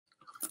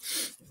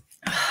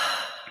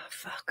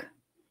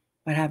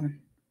What happened?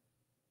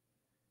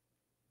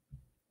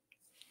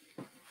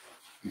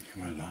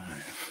 We're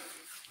live.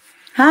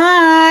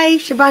 Hi,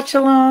 Shabbat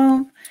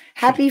Shalom.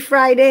 Happy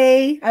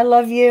Friday. I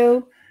love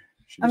you.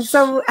 I'm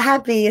so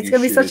happy. It's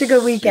going to be such a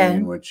good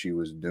weekend. What she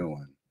was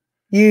doing.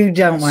 You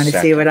don't want to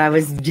see what I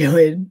was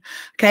doing.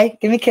 Okay,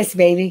 give me a kiss,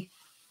 baby.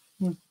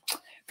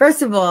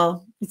 First of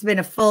all, it's been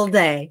a full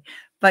day,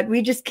 but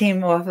we just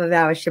came off of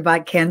our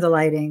Shabbat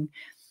candlelighting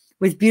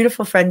with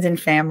beautiful friends and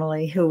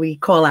family who we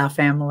call our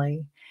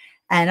family.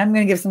 And I'm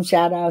going to give some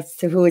shout outs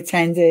to who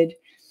attended.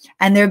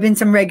 And there have been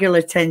some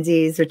regular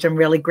attendees, which I'm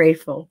really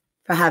grateful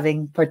for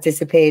having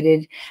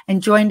participated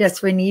and joined us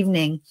for an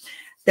evening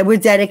that we're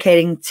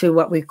dedicating to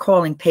what we're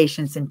calling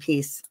patience and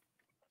peace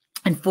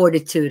and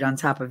fortitude on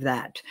top of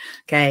that.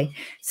 Okay.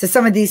 So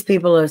some of these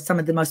people are some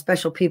of the most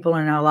special people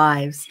in our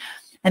lives.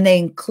 And they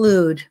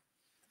include,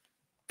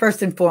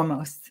 first and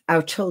foremost,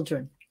 our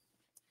children.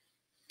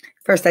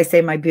 First, I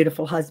say my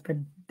beautiful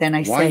husband. Then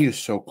I say, why are you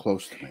so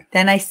close to me?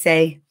 Then I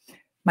say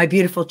my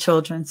beautiful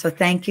children. So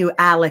thank you,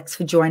 Alex,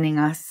 for joining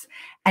us.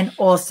 And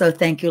also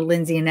thank you,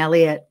 Lindsay and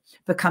Elliot,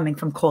 for coming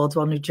from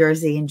Caldwell, New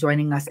Jersey and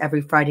joining us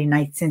every Friday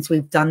night since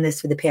we've done this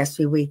for the past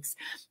few weeks.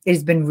 It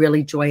has been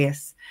really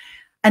joyous.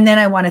 And then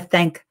I want to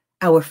thank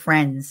our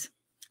friends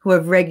who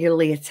have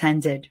regularly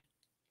attended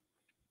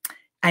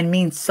and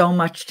mean so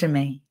much to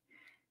me.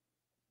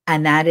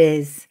 And that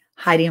is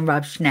Heidi and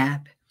Rob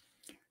Schnapp.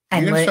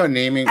 And you're going to start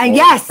naming all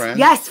yes, friends?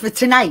 Yes, for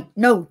tonight.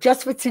 No,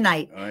 just for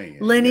tonight. Oh, yeah,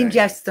 Lynn and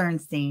Jess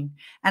Sternstein.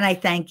 And I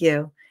thank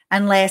you.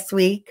 And last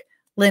week,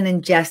 Lynn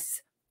and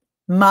Jess'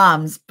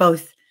 moms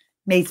both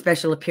made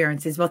special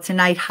appearances. Well,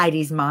 tonight,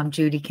 Heidi's mom,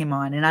 Judy, came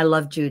on. And I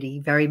love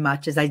Judy very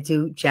much, as I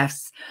do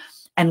Jess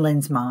and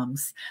Lynn's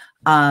moms.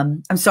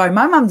 I'm sorry,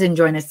 my mom didn't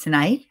join us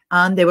tonight.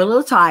 They were a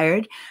little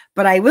tired,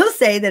 but I will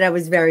say that I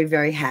was very,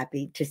 very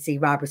happy to see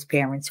Robert's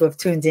parents, who have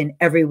tuned in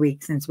every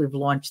week since we've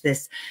launched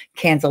this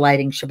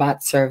candlelighting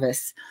Shabbat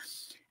service.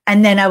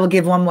 And then I will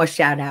give one more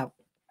shout out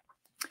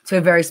to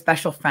a very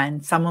special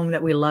friend, someone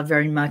that we love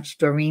very much,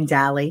 Doreen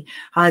Daly,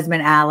 her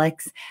husband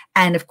Alex,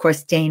 and of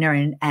course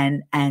Dana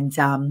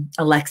and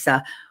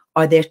Alexa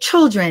are their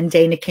children.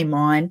 Dana came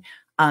on.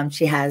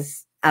 She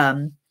has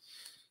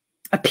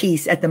a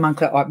piece at the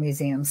Montclair Art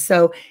Museum.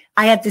 So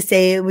I have to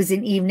say it was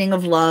an evening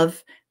of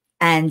love,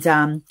 and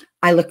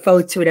I look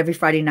forward to it every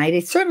Friday night.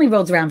 It certainly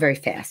rolls around very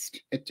fast.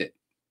 It did.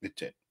 It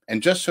did.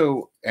 And just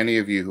so any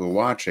of you who are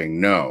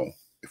watching know,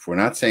 if we're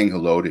not saying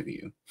hello to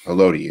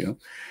you,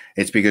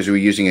 it's because we're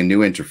using a new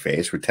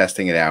interface. We're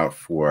testing it out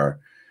for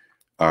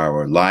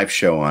our live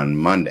show on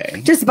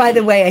Monday. Just by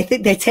the way, I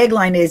think their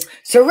tagline is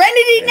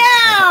Serenity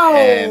Now.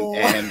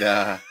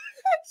 And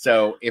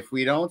so if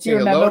we don't say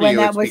hello to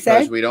you, it's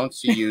because we don't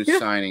see you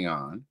signing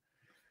on.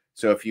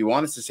 So if you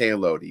want us to say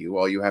hello to you,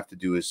 all you have to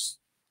do is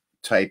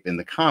type in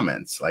the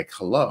comments like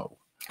hello.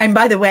 And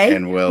by the way,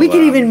 we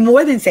can even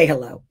more than say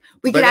hello.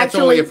 But that's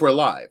only if we're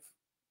live.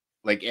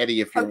 Like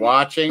Eddie, if you're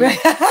watching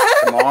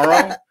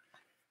tomorrow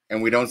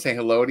and we don't say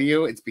hello to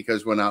you, it's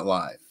because we're not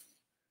live.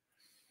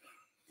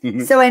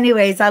 So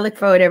anyways, I look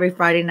forward every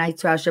Friday night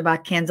to our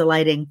Shabbat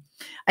candlelighting.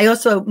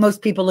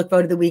 Most people look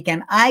forward to the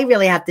weekend. I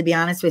really have to be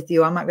honest with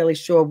you. I'm not really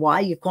sure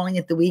why you're calling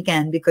it the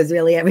weekend, because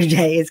really every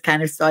day has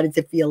kind of started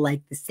to feel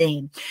like the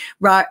same.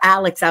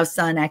 Alex, our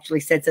son,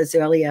 actually said to us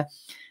earlier.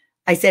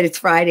 I said, it's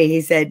Friday.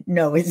 He said,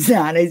 no, it's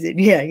not. I said,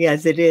 yeah,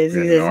 yes, it is.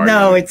 He says,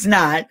 no, it's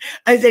not.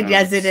 I said,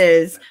 yes, it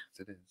is.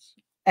 Yes, it is.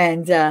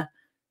 And,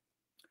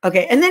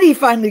 okay. And then he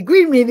finally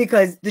agreed with me,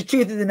 because the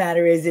truth of the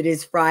matter is it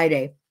is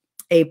Friday,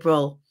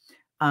 April.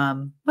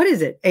 What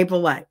is it?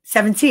 April what?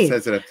 17th. It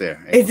says it up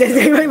there. It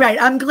says, right.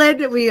 I'm glad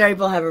that we are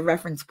able to have a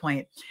reference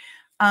point.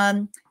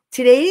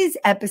 Today's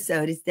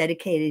episode is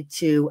dedicated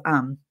to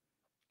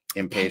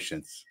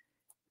impatience,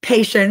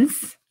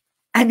 patience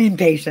and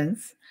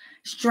impatience,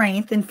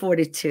 strength and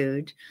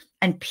fortitude,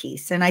 and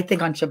peace. And I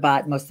think on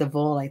Shabbat, most of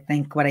all, I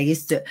think what I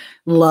used to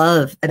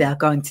love about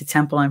going to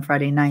temple on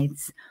Friday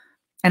nights,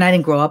 and I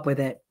didn't grow up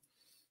with it,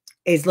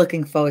 is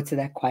looking forward to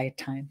that quiet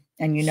time.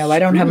 And I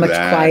don't have much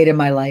quiet in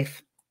my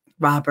life,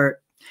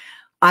 Robert.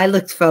 I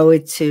looked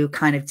forward to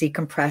kind of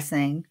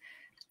decompressing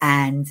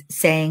and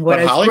saying what.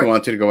 But Holly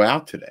wanted to go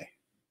out today.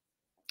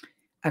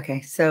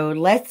 Okay, so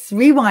let's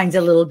rewind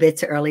a little bit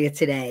to earlier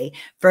today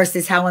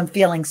versus how I'm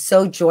feeling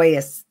so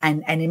joyous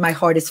and my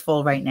heart is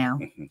full right now.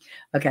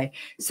 Okay,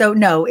 so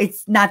no,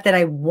 it's not that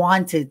I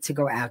wanted to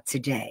go out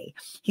today.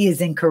 He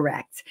is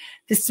incorrect.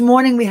 This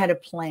morning we had a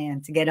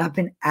plan to get up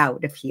and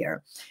out of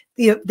here.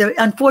 The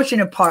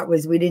unfortunate part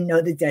was we didn't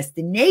know the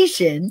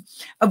destination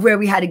of where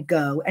we had to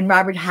go, and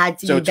Robert had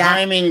to be back. So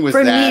timing was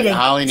that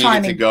Holly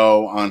needed to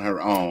go on her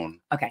own.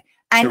 Okay,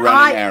 and to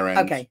run an errand.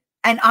 Okay.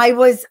 And I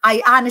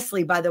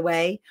honestly, by the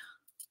way,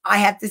 I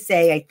have to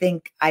say, I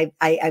think I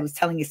was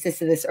telling your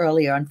sister this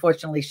earlier.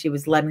 Unfortunately, she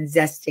was lemon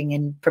zesting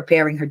and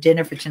preparing her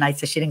dinner for tonight,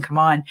 so she didn't come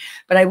on.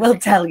 But I will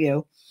tell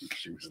you,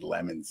 she was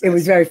lemon zesting. It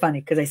was very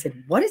funny because I said,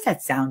 "What is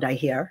that sound I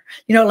hear?"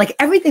 Like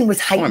everything was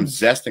heightened. Oh, I'm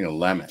zesting a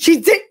lemon.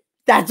 She did.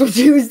 That's what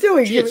she was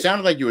doing. Gee, it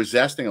sounded like you were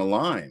zesting a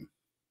lime.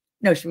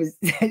 No, she was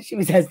she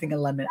was zesting a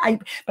lemon.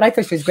 But I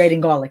thought she was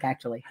grating garlic,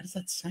 actually. How does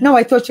that sound? No,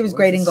 I thought she was What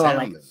grating does it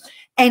garlic. sound like?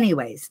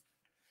 Anyways.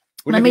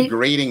 Wouldn't it be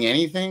grating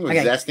anything? Or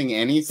zesting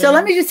anything? So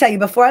let me just tell you,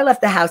 before I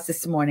left the house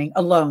this morning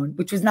alone,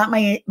 which was not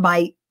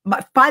my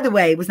by the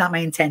way, it was not my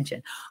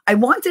intention. I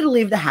wanted to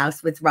leave the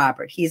house with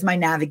Robert. He is my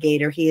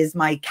navigator. He is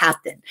my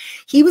captain.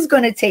 He was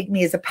going to take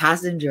me as a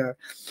passenger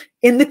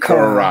in the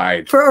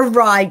car for a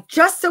ride,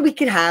 just so we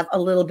could have a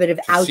little bit of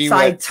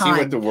outside time.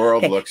 See what the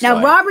world looks now,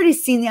 like. Robert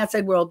has seen the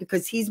outside world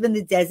because he's been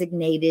the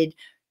designated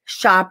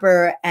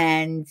shopper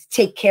and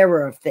take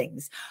care of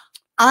things.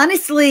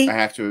 Honestly, I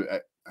have to.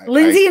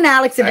 Lindsay and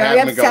Alex are very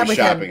upset with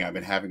him. I've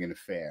been having an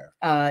affair.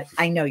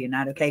 I know you're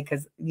not, okay,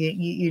 because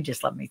you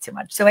just love me too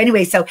much. So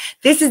anyway, so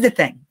this is the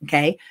thing,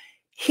 okay?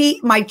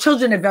 My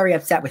children are very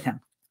upset with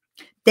him.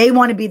 They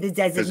want to be the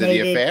designated. Because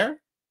of the affair?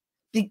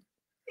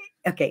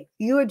 Okay,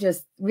 you are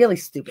just really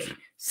stupid.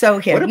 So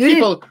here,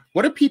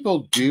 what do people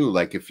do?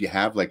 Like if you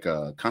have like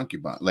a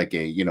concubine, like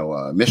a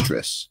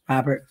mistress,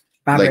 Robert.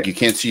 Like you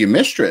can't see your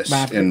mistress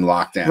in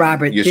lockdown.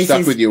 Robert, you're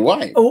stuck with your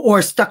wife,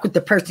 or stuck with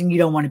the person you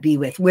don't want to be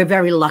with. We're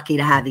very lucky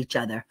to have each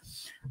other.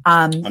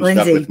 I'm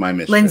Lindsay, stuck with my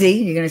mistress. Lindsay,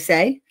 you're going to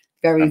say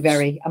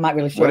I'm not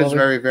really sure. What is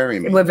very, very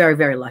mean? We're very,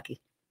 very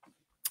lucky.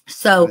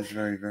 So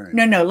very, very.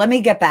 No. Let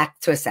me get back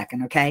to a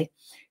second, okay?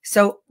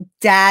 So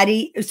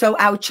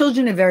our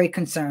children are very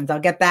concerned. I'll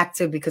get back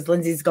to because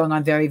Lindsay's going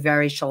on very,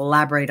 very. She'll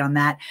elaborate on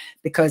that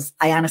because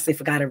I honestly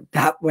forgot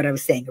about what I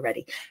was saying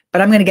already.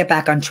 But I'm going to get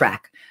back on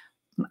track.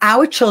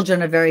 Our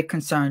children are very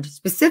concerned,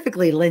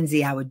 specifically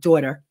Lindsay, our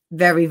daughter,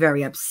 very,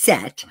 very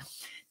upset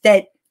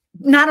that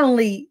not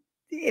only,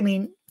 I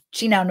mean,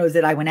 she now knows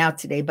that I went out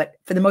today, but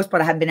for the most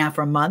part, I haven't been out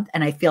for a month.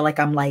 And I feel like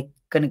I'm like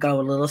going to go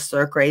a little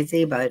stir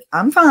crazy, but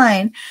I'm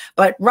fine.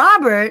 But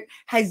Robert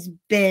has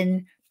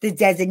been the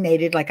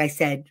designated, like I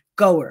said,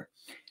 goer.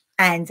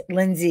 And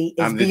Lindsay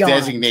is the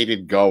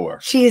designated goer.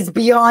 She is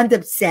beyond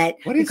upset.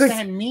 What does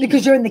that mean?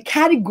 Because you're in the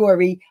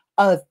category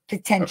of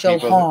potential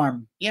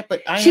harm. Yeah,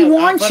 but she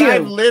wants you.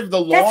 I've lived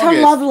the longest. That's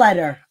her love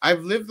letter.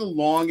 I've lived the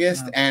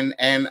longest, and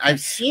I've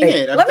seen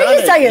it. Let me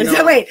just tell you.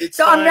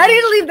 So I'm ready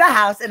to leave the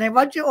house, and I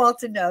want you all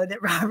to know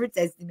that Robert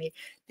says to me,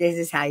 "This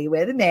is how you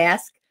wear the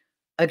mask."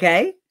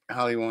 Okay.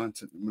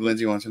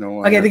 Lindsay wants to know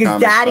why. Okay,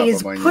 because Daddy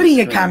is putting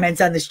your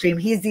comments on the stream.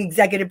 He's the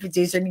executive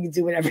producer, and he can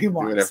do whatever he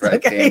wants.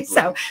 Okay,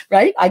 so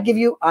right, I give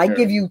you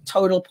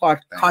total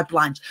carte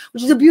blanche,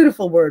 which is a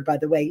beautiful word, by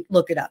the way.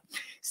 Look it up.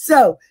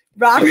 So.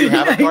 Robert, did you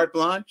have a carte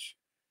blanche?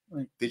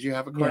 Did you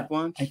have a carte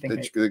blanche? I think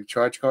the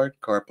charge card,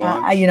 carte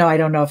blanche. I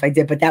don't know if I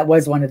did, but that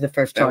was one of the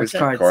first charge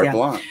cards. Carte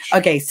blanche.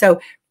 Okay,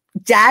 so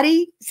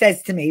Daddy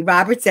says to me,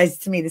 Robert says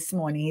to me this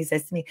morning, he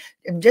says to me,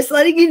 "I'm just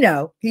letting you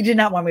know." He did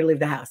not want me to leave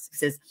the house. He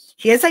says,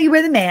 "Here's how you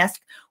wear the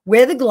mask,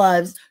 wear the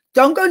gloves,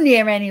 don't go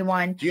near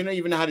anyone." Do you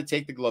even know how to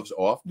take the gloves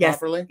off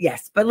properly?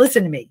 Yes, but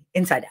listen to me,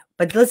 inside out.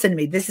 But listen to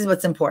me. This is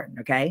what's important,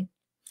 okay?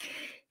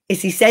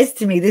 Is he says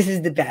to me, this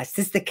is the best.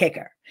 This is the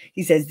kicker.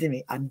 He says to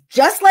me, "I'm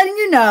just letting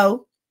you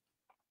know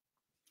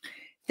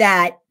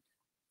that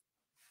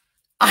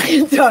I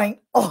am throwing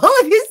all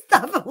of your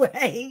stuff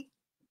away.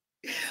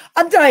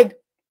 I'm throwing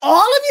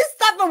all of your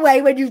stuff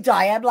away when you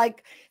die." I'm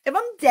like, if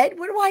I'm dead,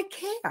 what do I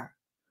care?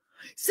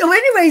 So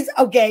anyways,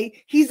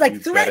 okay, he's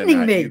like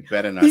threatening me. You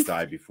better not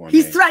die before me.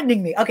 He's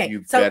threatening me. Okay,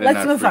 so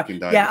let's move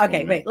forward. Yeah,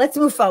 okay, wait. Let's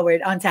move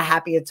forward onto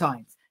happier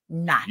times.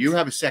 You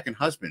have a second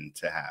husband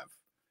to have.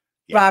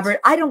 Yes. Robert,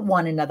 I don't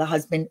want another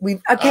husband. I'm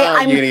you're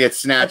gonna get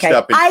snatched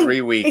up in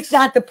 3 weeks. It's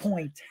not the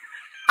point.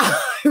 I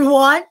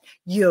want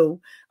you.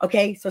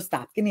 Okay, so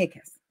stop. Give me a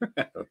kiss.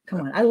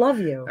 Come on, I love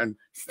you.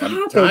 Stop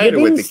I'm tired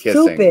You're with being the kissing.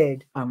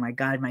 stupid. Oh my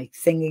God, my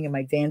singing and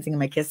my dancing and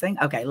my kissing.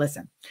 Okay,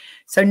 listen.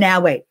 So now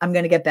wait, I'm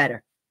gonna get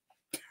better.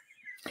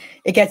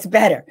 It gets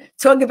better.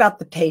 Talking about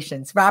the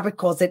patience. Robert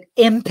calls it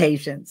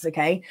impatience.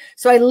 Okay,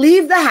 so I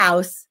leave the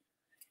house,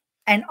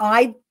 and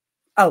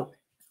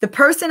the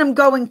person I'm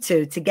going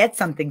to get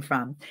something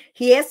from,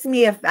 he asked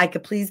me if I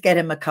could please get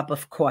him a cup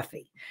of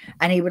coffee.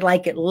 And he would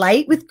like it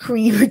light with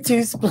cream or 2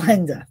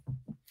 Splenda.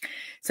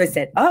 So I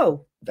said,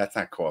 "Oh. That's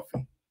not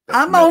coffee.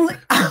 That's milk.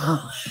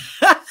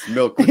 It's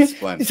milk with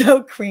Splenda."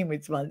 So cream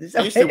with Splenda.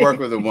 I used to work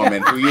with a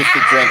woman who used to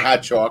drink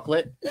hot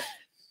chocolate,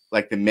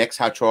 like the mix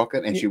hot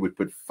chocolate, and she would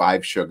put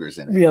 5 sugars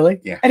in it.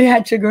 Really? Yeah. And it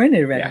had sugar in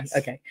it already? Yes.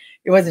 Okay.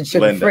 It wasn't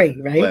sugar-free,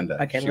 right?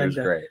 Linda. Okay, she Linda.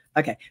 was great.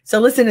 Okay. So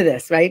listen to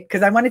this, right?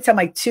 Because I want to tell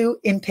my 2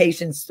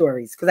 impatient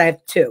stories, because I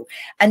have 2.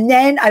 And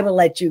then I will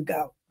let you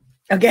go.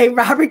 Okay?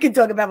 Robert can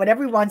talk about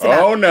whatever he wants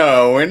about. Oh,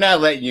 no. We're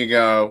not letting you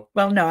go.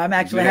 Well, no. I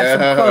have some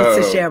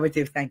quotes to share with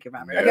you. Thank you,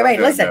 Robert. Okay, wait.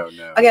 Listen.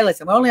 No. Okay,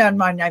 listen. We're only on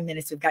 9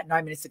 minutes. We've got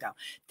 9 minutes to go.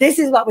 This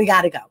is what we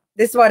got to go.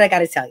 This is what I got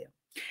to tell you.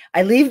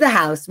 I leave the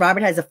house.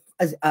 Robert has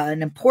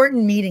an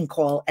important meeting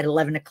call at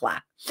 11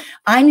 o'clock.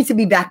 I need to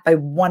be back by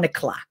 1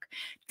 o'clock.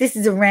 This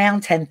is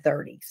around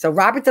 10:30. So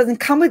Robert doesn't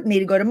come with me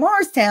to go to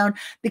Morristown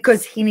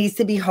because he needs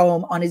to be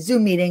home on a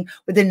Zoom meeting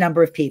with a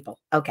number of people.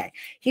 Okay.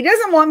 He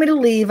doesn't want me to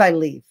leave. I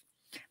leave.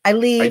 I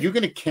leave. Are you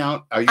going to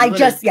count? Are you I going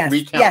just, to yes,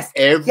 recount yes,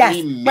 every yes.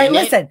 minute? Wait,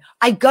 listen.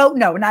 I go,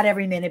 no, not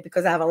every minute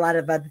because I have a lot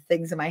of other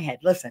things in my head.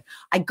 Listen,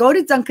 I go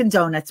to Dunkin'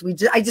 Donuts.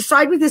 I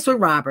decide with this with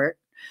Robert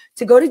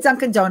to go to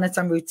Dunkin' Donuts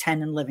on Route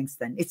 10 in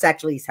Livingston. It's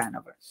actually East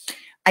Hanover.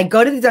 I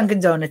go to the Dunkin'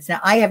 Donuts. Now,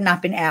 I have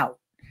not been out.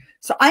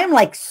 So I am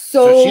like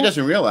So she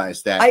doesn't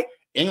realize that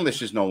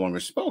English is no longer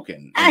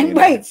spoken. And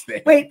wait,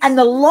 and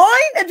the line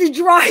at the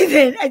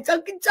drive-in at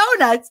Dunkin'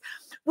 Donuts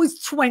was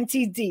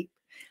 20 deep.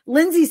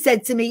 Lindsay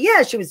said to me,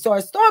 yeah, she saw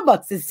a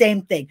Starbucks, the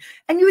same thing.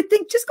 And you would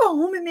think, just go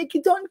home and make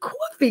your darn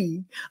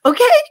coffee.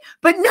 Okay?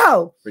 But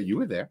no. But you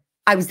were there.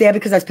 I was there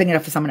because I was picking it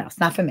up for someone else,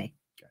 not for me.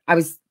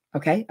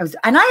 Okay.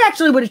 And I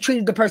actually would have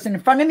treated the person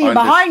in front of me and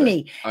behind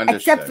me,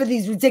 except for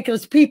these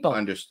ridiculous people.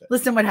 Understood.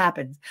 Listen what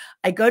happens.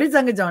 I go to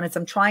Dunkin' Donuts.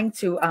 I'm trying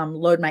to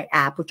load my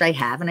app, which I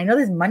have, and I know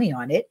there's money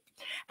on it,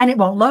 and it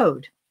won't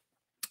load.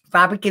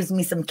 Robert gives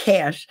me some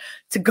cash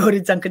to go to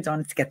Dunkin'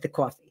 Donuts to get the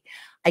coffee.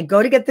 I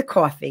go to get the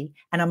coffee,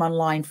 and I'm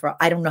online for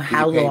I don't know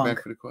how long. Did you pay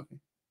back for the coffee?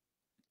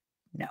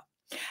 No.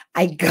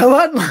 I go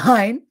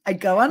online.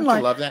 Don't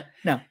you love that?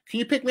 No. Can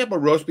you pick me up a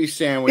roast beef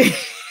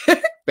sandwich,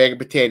 bag of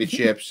potato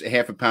chips, a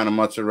half a pound of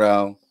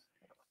mozzarella,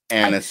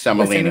 and a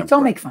semolina? Listen,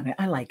 don't make fun of it.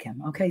 I like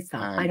him. Okay,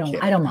 stop. I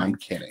don't mind. I'm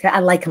kidding. Okay, I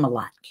like him a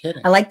lot.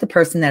 Kidding. I like the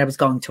person that I was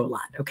going to a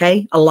lot.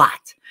 Okay, a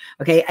lot.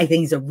 Okay, I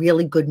think he's a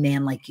really good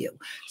man like you.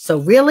 So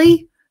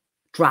really,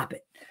 drop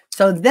it.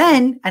 So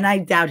then, and I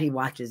doubt he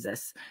watches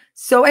this.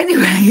 So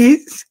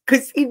anyways,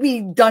 because he'd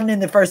be done in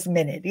the first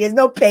minute. He has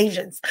no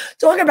patience.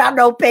 Talk about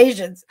no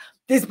patience.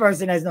 This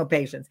person has no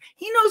patience.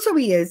 He knows who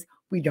he is.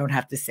 We don't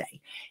have to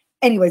say.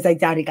 Anyways, I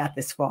doubt he got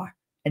this far.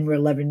 And we're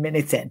 11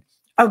 minutes in.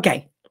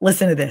 Okay,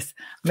 listen to this.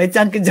 I'm at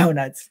Dunkin'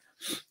 Donuts.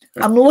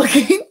 I'm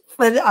looking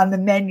on the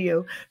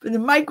menu for the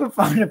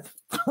microphone of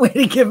where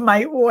to give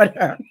my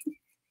order.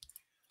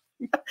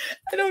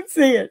 I don't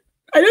see it.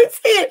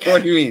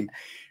 What do you mean?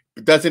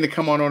 Doesn't it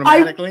come on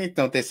automatically?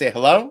 Don't they say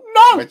hello?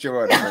 No. What's your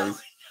order,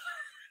 please?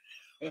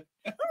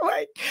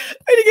 Right.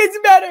 And it gets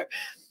better.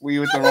 Were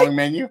you at the wrong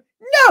menu?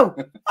 No. I'm at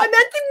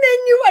the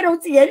menu. I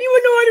don't see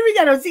anyone ordering.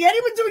 I don't see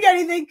anyone doing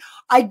anything.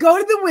 I go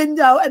to the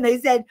window and they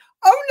said,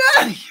 oh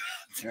no,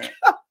 you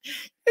have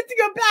to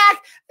go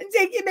back and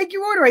make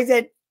your order. I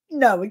said,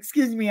 no,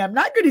 excuse me. I'm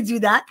not going to do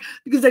that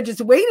because I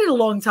just waited a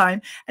long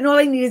time and all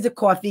I need is a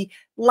coffee,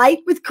 light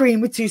with cream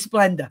with 2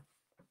 Splenda.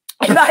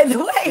 And by the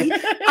way,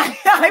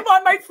 I'm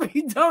on my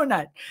free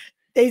donut.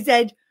 They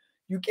said,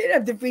 you can't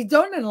have the free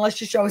donut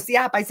unless you show us the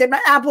app. I said,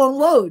 my app won't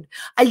load.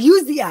 I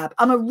use the app.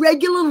 I'm a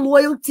regular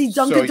loyalty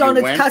Dunkin'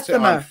 Donuts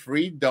customer. On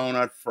Free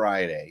Donut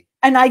Friday.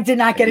 And I did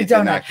not get a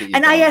donut.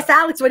 And I asked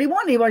Alex what he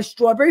wanted. He wanted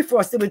strawberry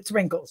frosted with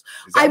sprinkles.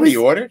 Is that what he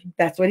ordered?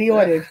 That's what he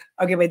ordered.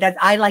 Okay, wait.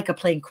 I like a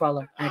plain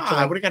cruller. Actually.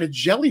 I would have got a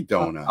jelly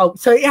donut. Oh,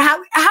 so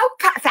how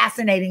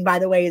fascinating, by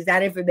the way, is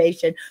that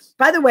information?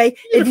 By the way,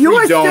 if you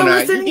are still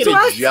listening to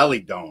us, a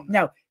jelly donut.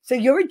 No. So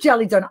you're a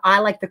jelly donut. I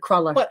like the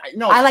cruller. But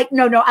no, I like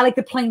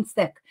the plain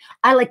stick.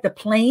 I like the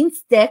plain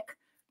stick.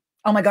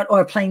 Oh my God, or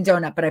a plain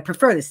donut, but I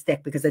prefer the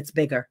stick because it's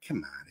bigger.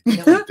 Come on, a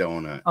jelly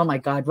donut. Oh my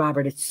God,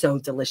 Robert, it's so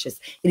delicious.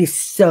 It is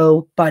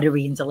so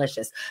buttery and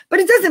delicious. But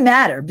it doesn't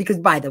matter because,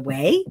 by the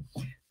way,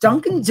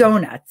 Dunkin'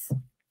 Donuts,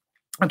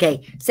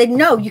 okay, said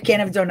no, you can't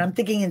have a donut. I'm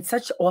thinking in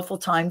such awful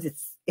times,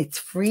 it's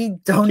free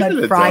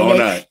donut Friday.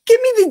 Donut. Give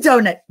me the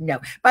donut.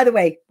 No. By the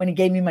way, when he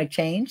gave me my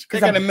change,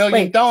 because I'm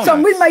donuts. So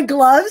I'm with my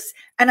gloves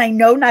and I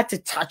know not to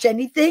touch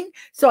anything.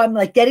 So I'm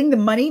like getting the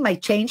money, my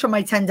change from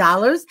my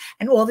 $10,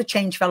 and all the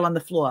change fell on the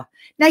floor.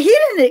 Now he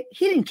didn't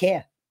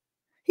care.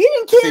 He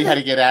didn't care. So you had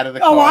to get out of the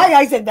car. Oh,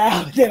 I said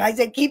that. I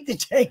said, keep the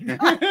change.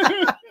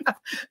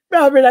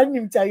 Robert, I didn't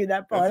even tell you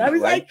that part. I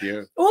was like,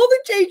 all the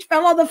change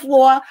fell on the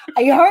floor.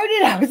 I heard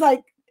it. I was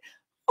like,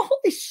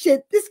 holy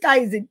shit, this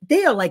guy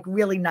they are like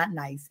really not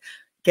nice.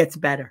 Gets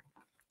better.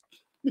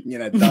 You're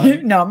not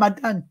done? No, I'm not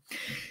done.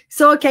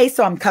 So, okay,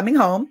 so I'm coming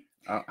home.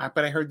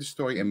 But I heard the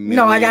story a million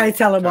No, I got to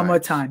tell it one more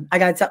time.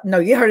 No,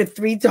 you heard it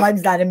 3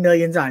 times, not a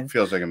million times.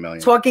 Feels like a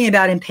million. Talking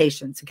about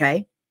impatience,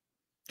 okay?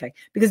 Okay.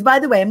 Because by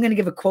the way, I'm going to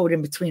give a quote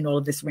in between all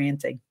of this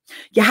ranting.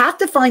 You have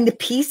to find the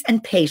peace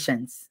and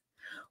patience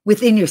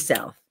within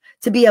yourself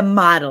to be a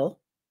model.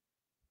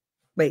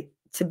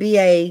 To be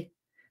a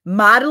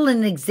model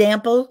and an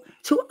example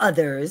to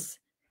others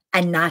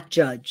and not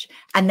judge.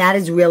 And that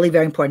is really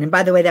very important. And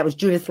by the way, that was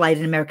Judith Light,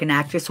 an American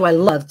actress who I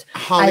loved.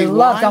 Holly, I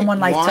loved on One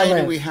Life to Live.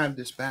 Why do we have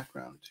this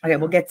background? Okay,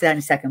 we'll get to that in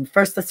a second.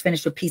 First, let's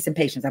finish with peace and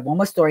patience. I have one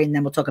more story and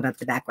then we'll talk about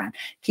the background.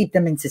 Keep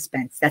them in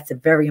suspense. That's a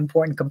very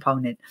important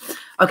component.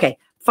 Okay,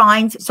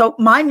 so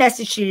my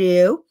message to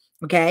you,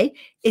 okay,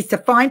 is to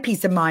find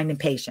peace of mind and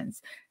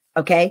patience.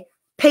 Okay,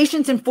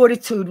 patience and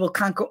fortitude will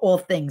conquer all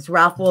things.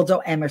 Ralph Waldo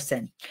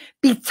Emerson.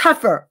 Be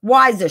tougher,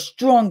 wiser,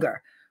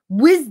 stronger.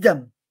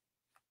 Wisdom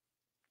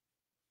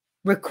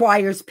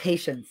requires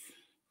patience.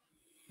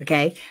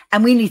 Okay.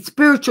 And we need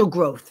spiritual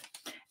growth.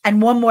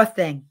 And one more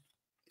thing.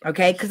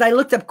 Okay. Because I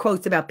looked up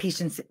quotes about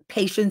patience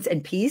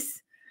and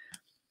peace.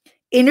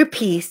 Inner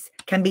peace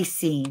can be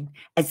seen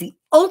as the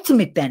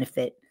ultimate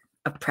benefit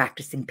of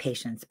Practicing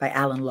Patience by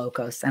Alan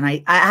Locos. And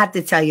I have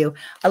to tell you,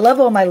 I love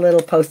all my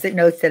little Post-it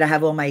notes that I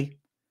have all my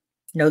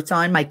notes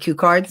on, my cue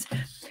cards.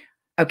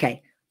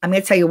 Okay, I'm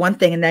going to tell you one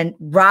thing, and then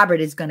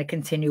Robert is going to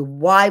continue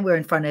why we're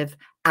in front of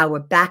our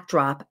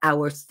backdrop,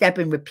 our step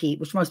and repeat,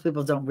 which most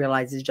people don't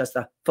realize is just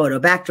a photo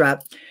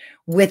backdrop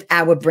with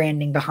our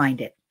branding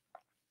behind it.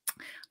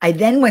 I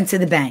then went to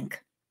the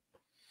bank.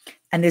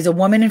 And there's a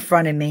woman in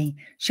front of me.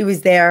 She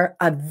was there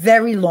a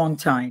very long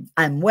time.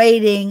 I'm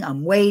waiting.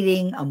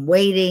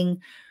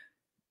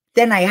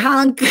 Then I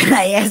honk and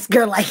I ask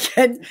her, like,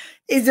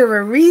 is there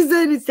a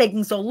reason it's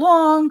taking so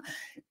long?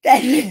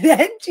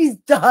 Then she's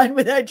done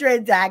with her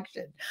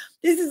transaction.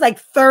 This is like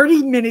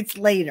 30 minutes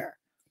later.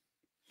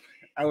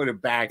 I would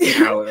have backed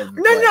out. Of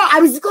the No, I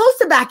was close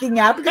to backing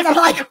out because I'm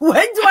like,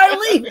 when do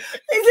I leave?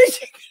 Isn't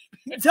she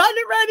done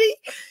already?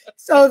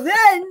 So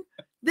then,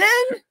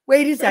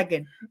 wait a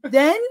second.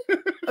 Then,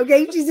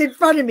 okay, she's in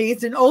front of me.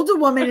 It's an older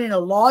woman in a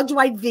large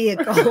white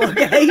vehicle.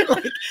 Okay,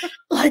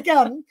 like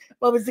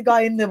what was the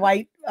guy in the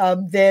white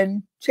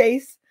van?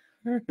 Chase?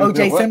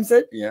 O.J.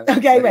 Simpson. Yeah.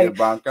 Okay, like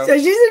wait. So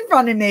she's in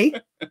front of me.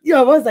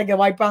 It was like a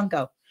white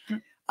Bronco.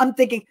 I'm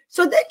thinking.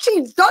 So then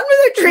she's done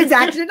with her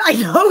transaction. I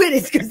know it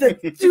is because the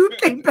dude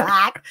came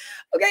back.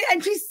 Okay,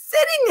 and she's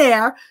sitting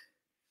there.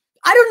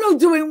 I don't know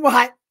doing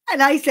what.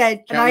 And I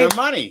said, count her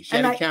money. She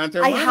had to count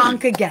her money. I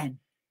honk again.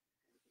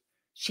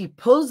 She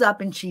pulls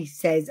up and she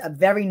says a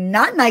very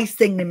not nice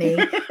thing to me.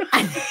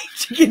 And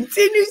she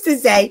continues to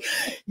say,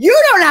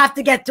 you don't have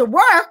to get to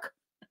work.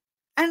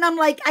 And I'm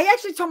like, I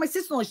actually told my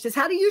sister-in-law, she says,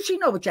 how do you usually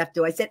know what you have to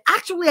do? I said,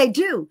 actually, I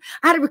do.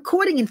 I had a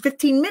recording in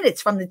 15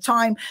 minutes from the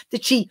time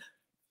that she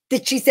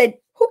said,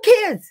 who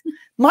cares?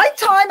 My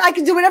time, I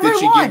can do whatever I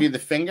want. Did she give you the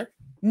finger?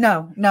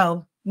 No.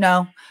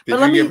 Did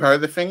you give her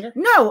the finger?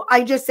 No,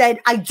 I just said,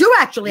 I do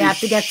actually have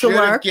to get to work.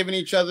 Should have given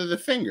each other the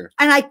finger.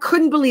 And I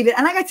couldn't believe it.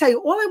 And I got to tell you,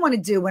 all I want to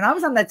do when I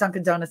was on that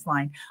Dunkin' Donuts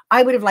line,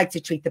 I would have liked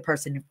to treat the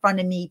person in front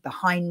of me,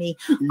 behind me.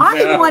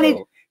 I wanted.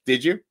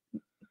 Did you?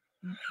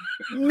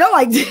 No,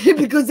 I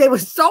didn't because they were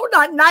so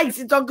not nice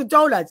at Dunkin'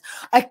 Donuts.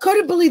 I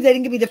couldn't believe they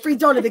didn't give me the free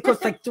donut that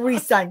cost like 3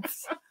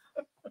 cents.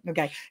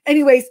 Okay.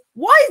 Anyways,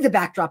 why is the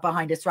backdrop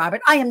behind us, Robert?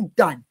 I am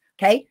done.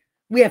 Okay.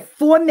 We have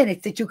 4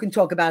 minutes that you can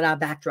talk about our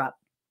backdrop.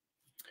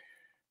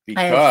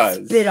 Because I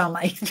have spit on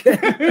my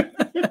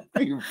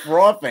you're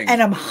frothing.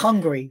 And I'm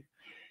hungry.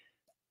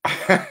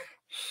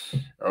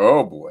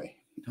 Oh boy.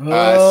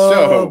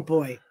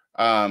 Boy.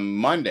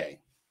 Monday,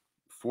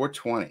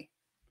 4/20.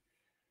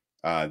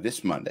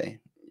 This Monday,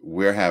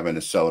 we're having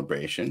a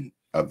celebration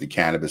of the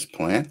cannabis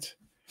plant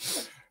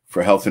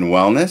for health and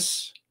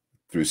wellness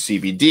through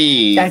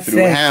CBD,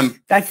 through hemp.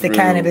 That's the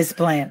cannabis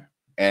plant.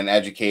 And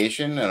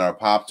education and our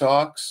pop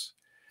talks.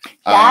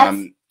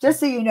 Just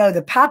so you know,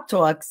 the pop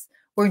talks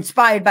were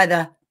inspired by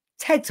the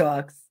TED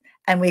Talks,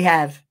 and we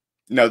have.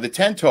 No, the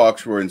TED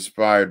Talks were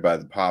inspired by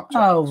the pop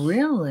talks. Oh,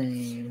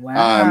 really?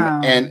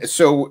 Wow. And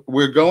so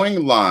we're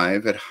going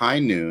live at high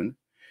noon.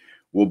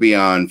 We'll be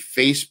on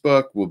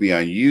Facebook. We'll be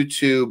on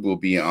YouTube. We'll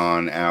be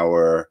on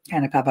our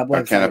Kind of Pop-Up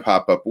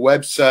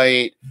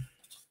website.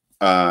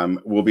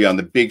 We'll be on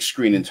the big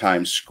screen in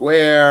Times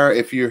Square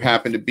if you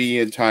happen to be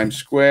in Times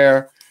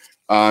Square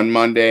on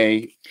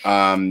Monday.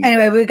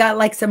 Anyway, we got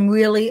like some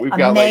really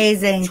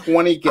amazing like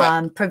 20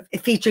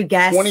 featured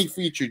guests. 20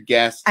 featured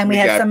guests. And we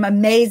have some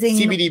amazing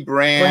CBD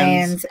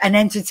brands and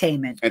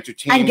entertainment. And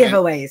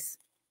giveaways.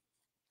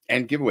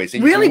 And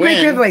really great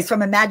giveaways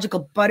from a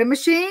magical butter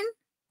machine.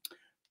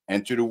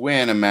 Enter to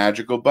win a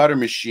magical butter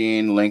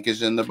machine. Link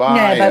is in the bio.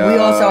 Yeah,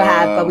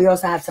 but we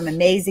also have some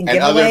amazing and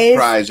giveaways. Other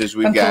prizes.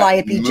 We've got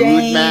Calliope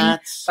mood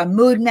mats. From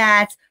Mood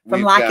Mats.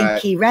 From Lock and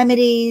Key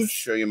Remedies. I'll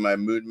show you my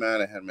mood mat.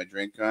 I had my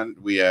drink on.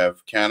 We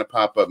have Can of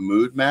Pop-Up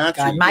mood mats.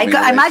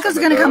 Michael's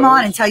going to come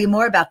on and tell you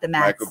more about the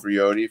mats. Michael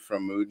Briotti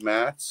from Mood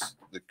Mats,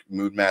 the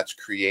Mood Mats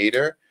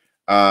creator.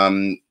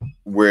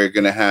 We're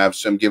going to have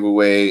some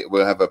giveaway.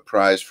 We'll have a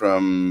prize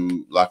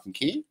from Lock and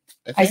Key.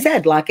 I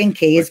said Lock and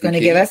Key is going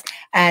to give us,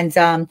 and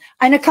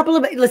a couple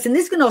of, listen,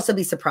 this can also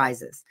be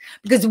surprises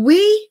because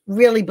we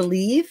really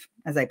believe,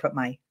 as I put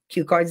my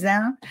cue cards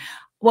down,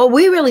 what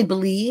we really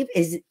believe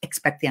is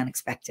expect the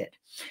unexpected.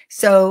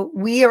 So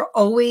we are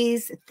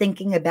always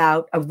thinking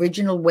about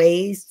original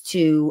ways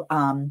to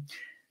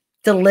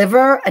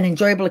deliver an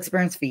enjoyable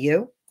experience for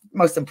you,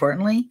 most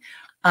importantly.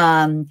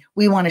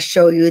 We want to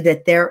show you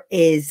that there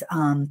is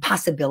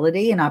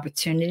possibility and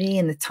opportunity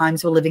in the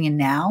times we're living in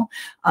now.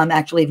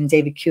 Actually, even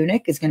David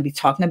Kunick is going to be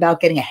talking about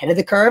getting ahead of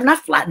the curve,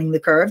 not flattening the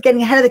curve,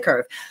 getting ahead of the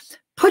curve.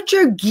 Put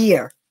your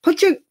gear,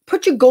 put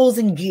your goals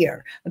in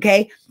gear.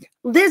 Okay.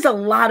 There's a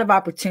lot of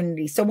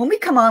opportunity. So when we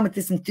come on with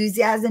this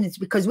enthusiasm, it's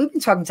because we've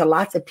been talking to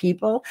lots of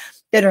people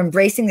that are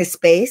embracing this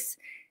space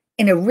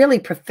in a really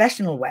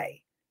professional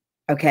way.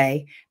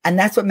 Okay. And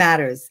that's what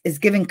matters, is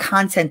giving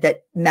content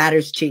that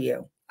matters to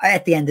you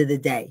at the end of the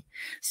day.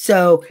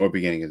 So, or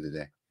beginning of the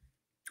day,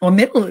 or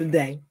middle of the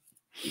day.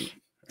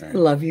 Right. I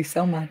love you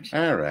so much.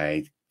 All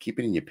right. Keep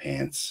it in your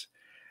pants.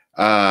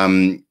 All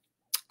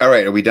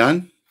right. Are we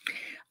done?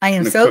 I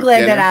am so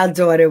glad that our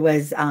daughter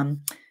was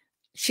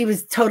she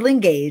was totally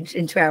engaged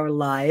into our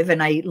live.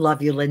 And I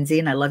love you, Lindsay,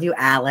 and I love you,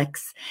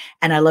 Alex,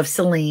 and I love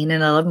Celine,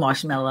 and I love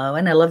Marshmallow,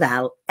 and I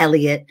love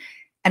Elliot,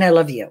 and I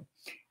love you.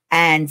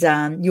 And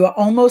you are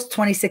almost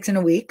 26 in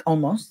a week,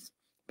 almost,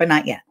 but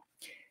not yet.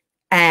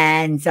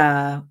 And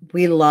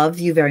we love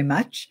you very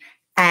much.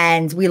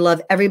 And we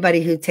love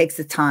everybody who takes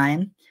the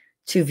time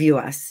to view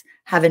us.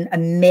 Have an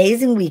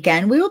amazing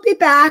weekend. We will be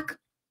back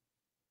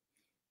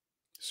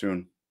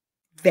soon.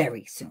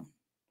 Very soon.